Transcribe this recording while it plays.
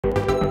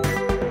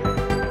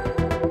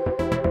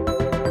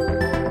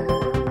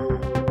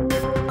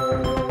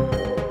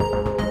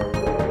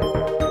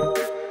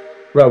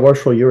Right,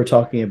 Worshipful, you were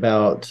talking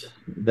about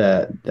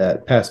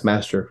that past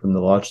master from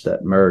the lodge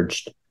that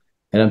merged,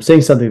 and I'm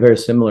seeing something very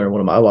similar in one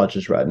of my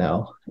lodges right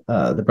now.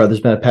 The brother's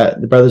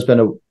been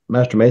a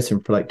master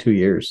mason for like 2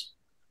 years,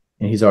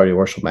 and he's already a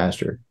worship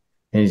master,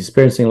 and he's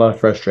experiencing a lot of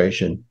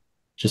frustration.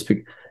 Just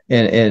be,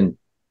 and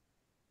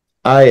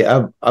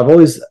I've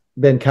always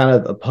been kind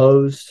of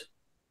opposed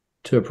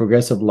to a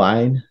progressive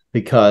line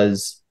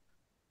because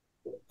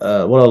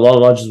what a lot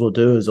of lodges will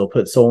do is they'll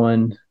put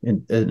someone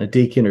in a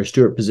deacon or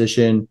steward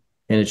position,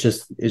 and it's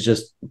just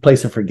a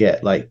place to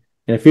forget. Like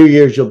in a few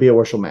years, you'll be a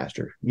worship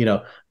master, you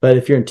know. But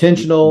if you're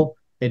intentional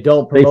and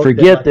don't They promote them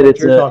forget like that what it's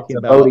you're it's talking a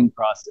about, voting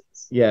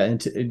process. yeah,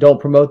 and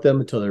don't promote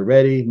them until they're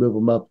ready. Move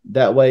them up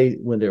that way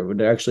when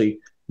they're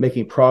actually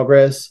making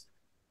progress.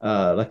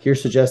 Like you're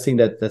suggesting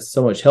that's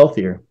so much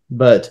healthier.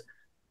 But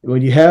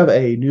when you have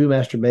a new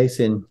master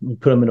mason, you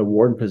put them in a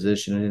warden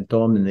position and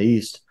throw them in the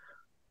east.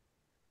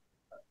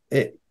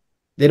 It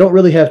They don't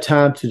really have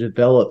time to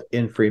develop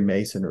in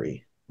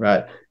Freemasonry,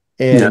 right?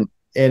 No.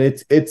 And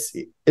it's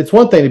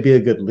one thing to be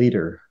a good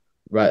leader,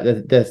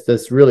 right?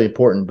 That's really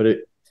important. But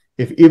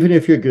if even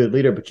if you're a good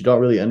leader, but you don't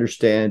really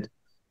understand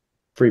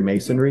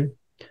Freemasonry,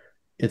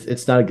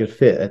 it's not a good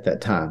fit at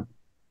that time.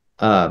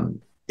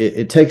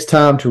 It takes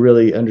time to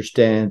really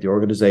understand the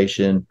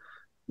organization,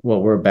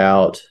 what we're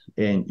about,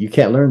 and you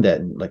can't learn that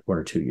in like 1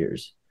 or 2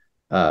 years.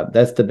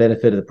 That's the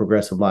benefit of the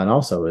progressive line.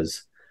 Also,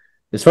 is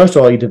first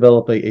of all you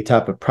develop a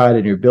type of pride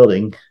in your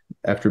building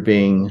after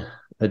being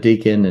a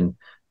deacon and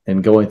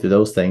going through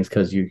those things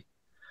because you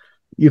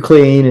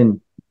clean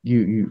and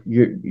you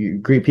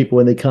greet people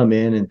when they come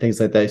in and things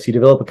like that. So you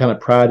develop a kind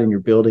of pride in your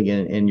building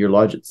and your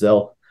lodge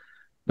itself.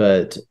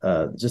 But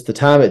just the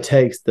time it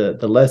takes,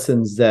 the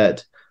lessons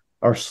that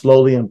are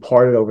slowly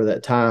imparted over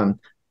that time,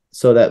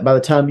 so that by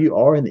the time you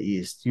are in the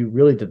East, you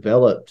really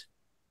developed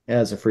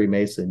as a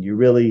Freemason. You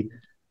really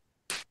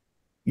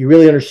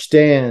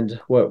understand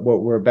what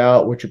we're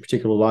about, what your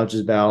particular lodge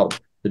is about,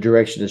 the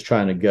direction it's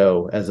trying to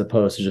go, as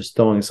opposed to just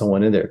throwing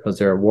someone in there because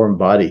they're a warm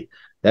body.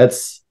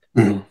 That's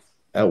Mhm.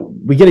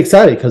 We get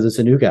excited because it's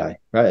a new guy,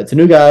 right? It's a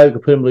new guy. We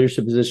can put him in a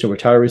leadership position. We're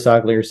tired of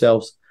recycling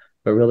yourselves,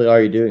 but really all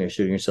you're doing is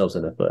shooting yourselves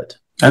in the foot.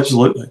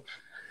 Absolutely.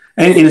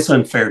 And it's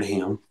unfair to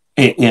him.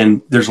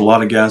 And there's a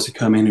lot of guys that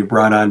come in who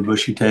bright-eyed and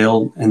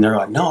bushy-tailed, and they're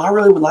like, "No, I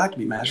really would like to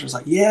be master." It's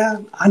like,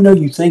 "Yeah, I know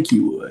you think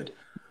you would,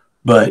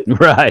 but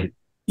Right.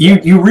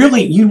 you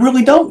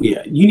really don't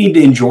yet. You need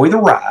to enjoy the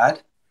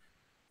ride,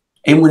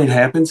 and when it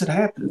happens, it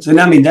happens." And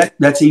I mean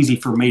that's easy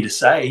for me to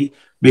say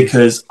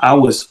because I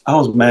was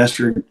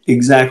master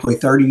exactly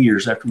 30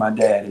 years after my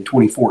dad in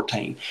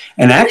 2014,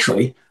 and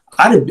actually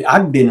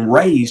I'd been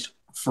raised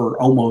for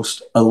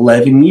almost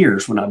 11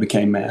 years when I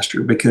became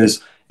master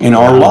because in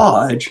our Wow.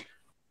 lodge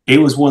it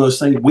was one of those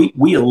things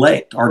we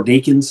elect our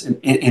deacons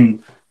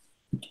and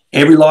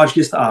every lodge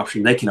gets the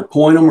option. They can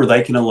appoint them or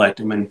they can elect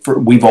them, and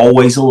we've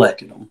always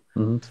elected them.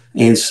 Mm-hmm.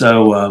 And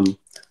so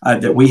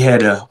that we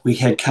had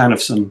kind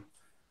of some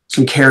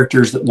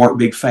characters that weren't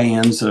big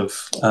fans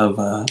of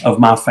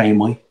my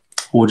family.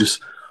 We'll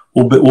just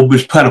we'll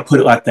just kind of put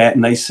it like that.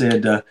 And they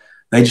said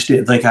they just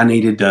didn't think I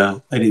needed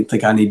they didn't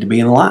think I needed to be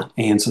in the line,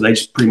 and so they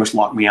just pretty much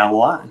locked me out of the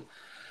line.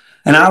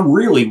 And I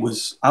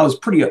was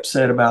pretty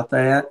upset about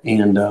that.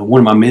 And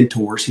one of my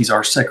mentors, he's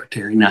our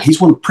secretary. Now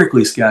he's one of the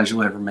prickliest guys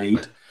you'll ever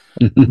meet.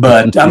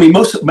 But I mean,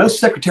 most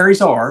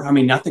secretaries are. I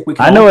mean, I think we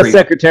can I all know a agree.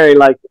 secretary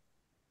like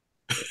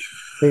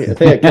I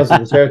think it comes with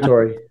the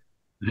territory.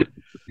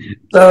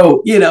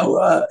 So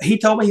he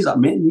told me, he's like,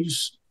 "Man, he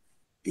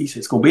said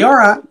it's gonna be all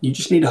right. You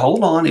just need to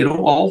hold on.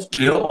 It'll all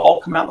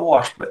come out in the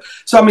wash." But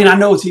so I mean, I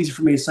know it's easy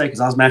for me to say because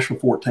I was master for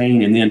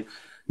 14, and then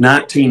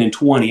 19 and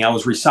 20 I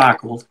was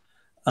recycled.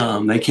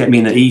 They kept me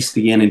in the East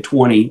again in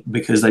 20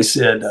 because they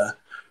said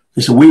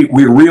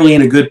we're really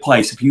in a good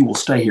place. If you will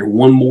stay here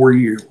one more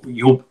year,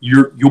 you'll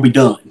be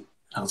done.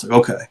 I was like,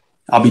 okay,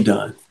 I'll be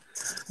done,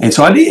 and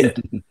so I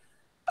did.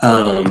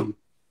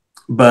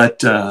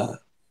 But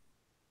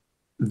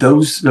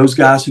those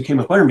guys who came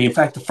up under me, in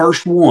fact, the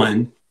first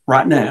one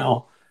right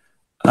now,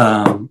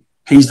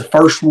 he's the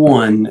first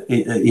one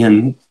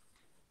in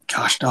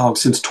gosh dog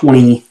since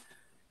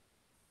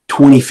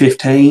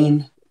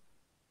 2015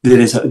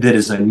 that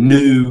is a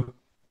new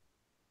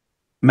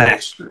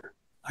master.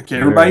 Like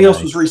very everybody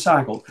else was nice.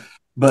 recycled,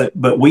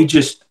 but we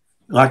just,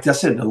 like I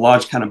said, the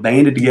lodge kind of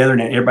banded together,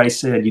 and everybody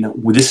said,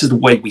 well, this is the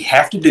way we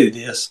have to do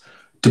this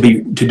to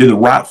do the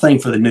right thing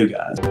for the new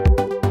guys.